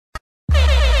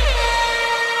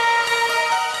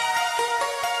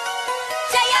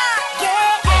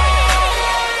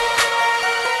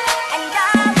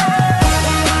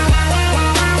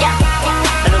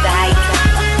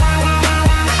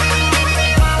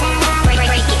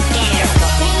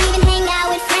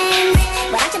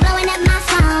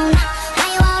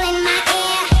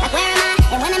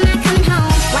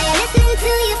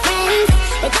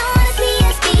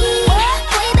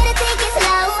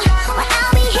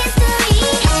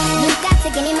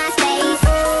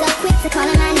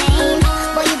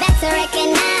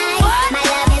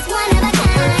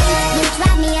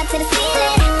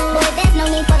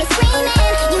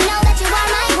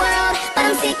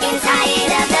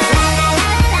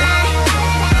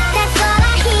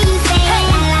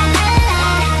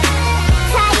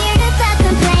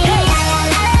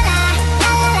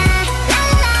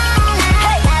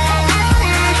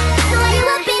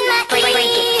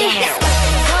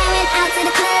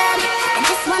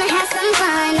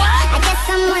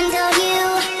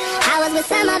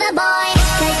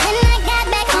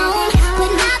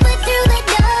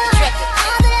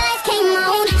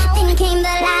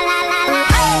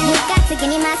to give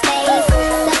me my space.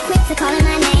 So quick to calling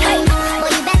my name.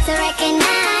 Well, you better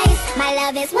recognize my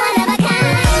love is one of a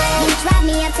kind. You drive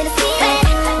me up to the ceiling.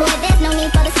 Boy, there's no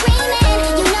need for the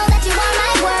screaming. You know that you are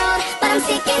my world, but I'm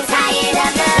sick and tired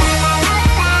of the la la la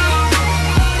la.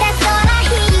 That's all I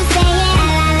hear you saying.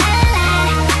 La la la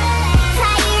la.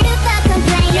 Tired of the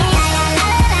complaining. La la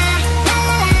la la la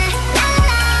la la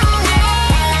la la la.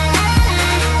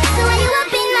 So why you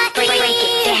up in my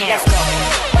ear? Let's go.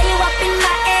 Why you up in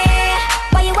my air?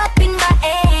 Why you up in my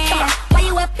air? Why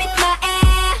you up in my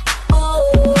air? Oh.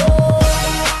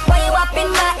 Why you up in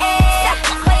my air?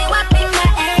 Why you up in my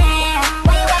air?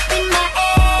 Why you up in my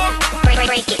air?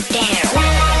 Break it down. La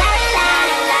la la la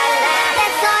la la.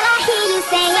 That's all I hear you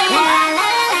saying. La la la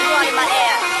la. In my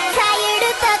air. Tired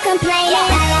of the complaining.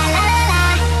 La la la la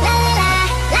la la la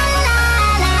la la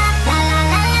la la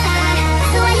la.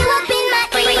 So why you up in my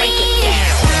Break it ear? down.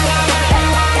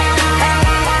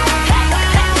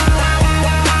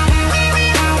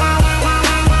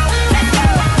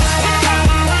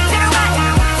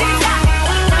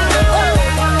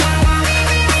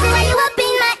 So why you up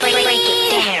in my Break it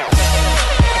ear? down.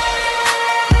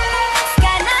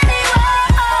 Scud,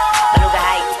 Malaga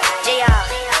height. JR.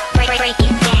 Break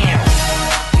it down.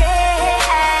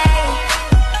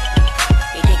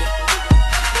 You dig it?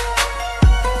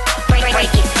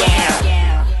 Break it down.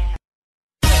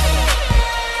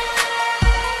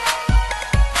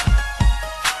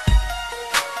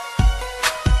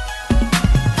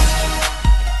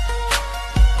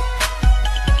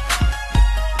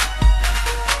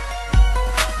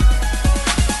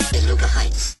 Malaga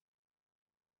heights.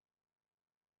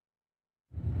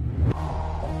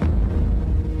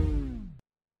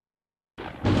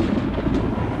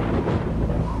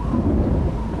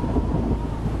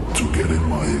 To get in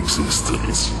my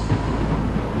existence.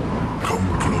 Come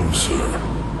closer.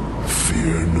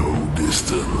 Fear no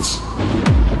distance.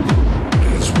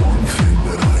 There's one thing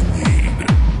that I need.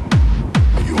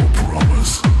 Your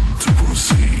promise to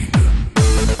proceed.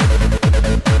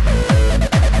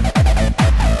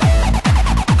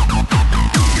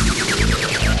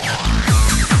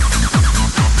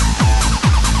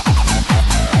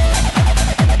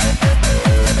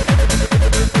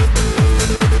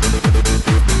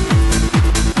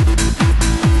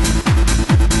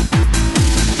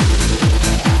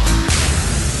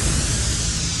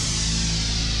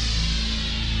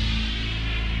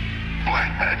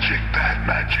 Black magic, bad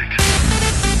magic.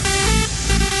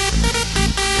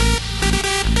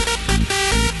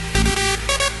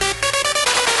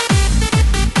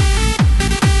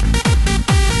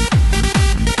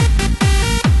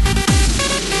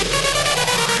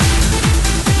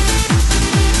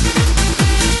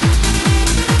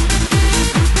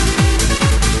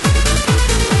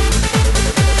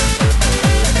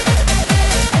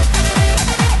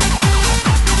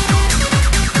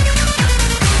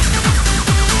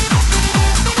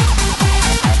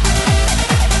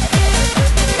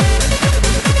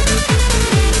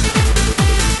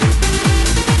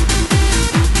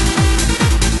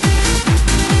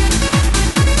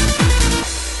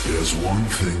 There's one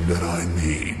thing that I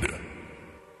need.